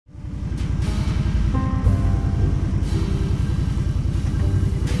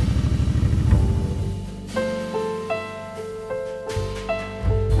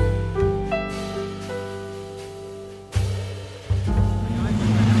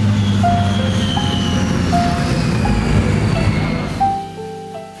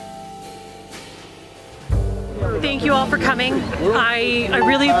all for coming. I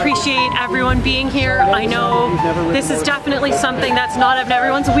really appreciate everyone being here. I know this is definitely something that's not in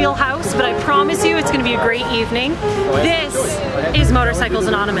everyone's wheelhouse, but I promise you it's going to be a great evening. This is Motorcycles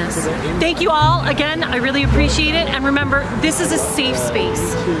Anonymous. Thank you all again. I really appreciate it. And remember, this is a safe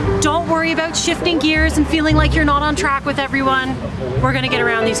space. Don't worry about shifting gears and feeling like you're not on track with everyone. We're going to get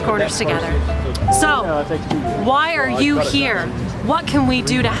around these corners together. So, why are you here? What can we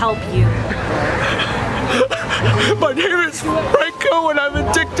do to help you? My name is Franco and I'm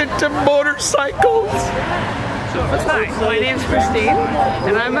addicted to motorcycles. Hi, my name's Christine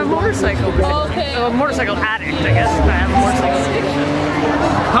and I'm a motorcycle addict, I guess. I have a motorcycle addiction.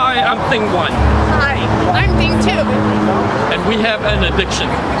 Hi, I'm Thing 1. Hi, I'm Thing 2. And we have an addiction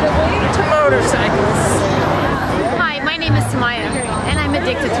to motorcycles. Hi, my name is Samaya and I'm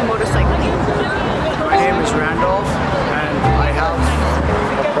addicted to motorcycling. My name is Randolph and I have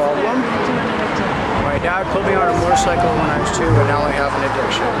a problem. My dad put me on a motorcycle when I was 2 and now I have an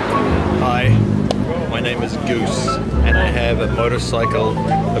addiction. Hi, my name is Goose and I have a motorcycle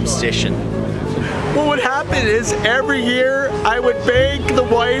obsession. What would happen is every year I would beg the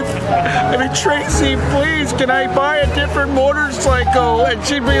wife, I mean, Tracy, please, can I buy a different motorcycle? And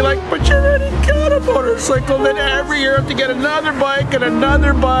she'd be like, but you already got a motorcycle. Then every year I have to get another bike and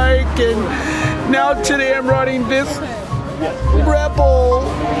another bike. And now today I'm riding this Rebel.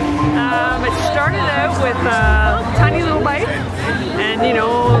 It started out with a tiny little bike and, you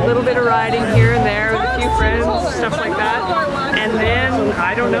know, a little bit of riding here and there with a few friends, stuff like that. And then,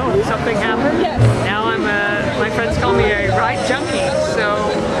 I don't know, something happened. Now my friends call me a ride junkie, so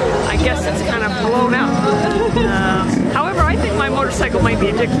I guess it's kind of blown out. However, I think my motorcycle might be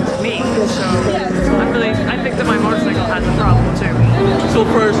addicted to me, so I think that my motorcycle has a problem too. So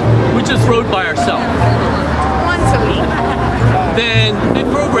first, we just rode by ourselves. Once a week. Then it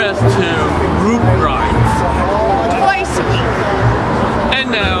progressed to group rides. Twice a week.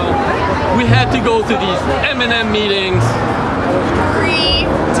 And now we had to go to these M&M meetings 3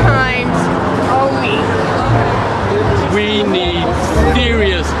 times a week. We need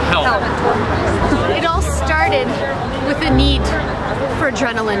serious help. It all started with a need for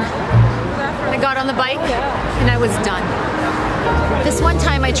adrenaline. I got on the bike and I was done. This one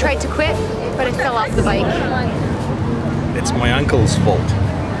time I tried to quit, but I fell off the bike. It's my uncle's fault.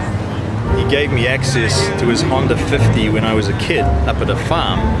 He gave me access to his Honda 50 when I was a kid up at a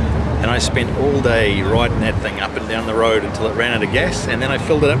farm, and I spent all day riding that thing up and down the road until it ran out of gas, and then I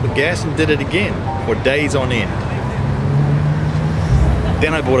filled it up with gas and did it again for days on end.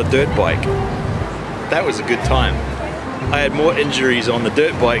 Then I bought a dirt bike. That was a good time. I had more injuries on the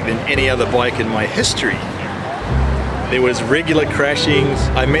dirt bike than any other bike in my history. There was regular crashings.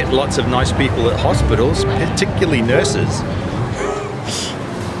 I met lots of nice people at hospitals, particularly nurses.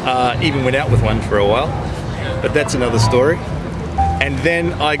 Even went out with one for a while, but that's another story. And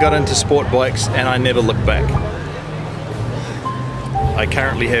then I got into sport bikes and I never looked back. I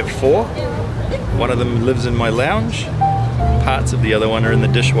currently have 4. One of them lives in my lounge. Parts of the other one are in the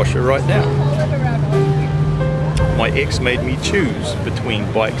dishwasher right now. My ex made me choose between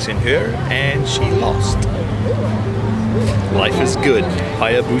bikes and her, and she lost. Life is good.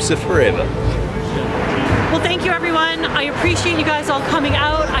 Hayabusa forever. Well, thank you everyone. I appreciate you guys all coming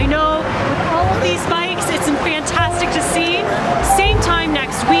out. I know with all of these bikes, it's fantastic to see. Same time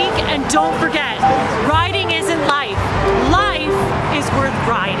next week, and don't forget, riding isn't life. Life is worth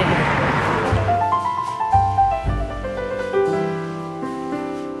riding.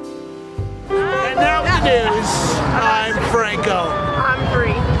 And now the news. I'm Franco. I'm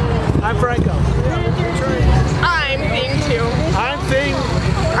free. I'm Franco. I'm Thing 2. I'm Thing.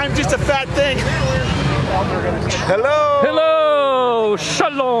 I'm just a fat thing. Hello. Hello,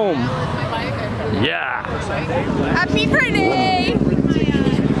 shalom. Yeah. Happy Friday!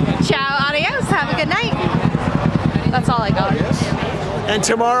 Ciao, adios, have a good night. That's all I got. And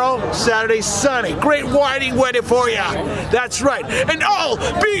tomorrow, Saturday, sunny. Great whiting weather for ya. That's right. And I'll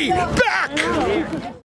be back.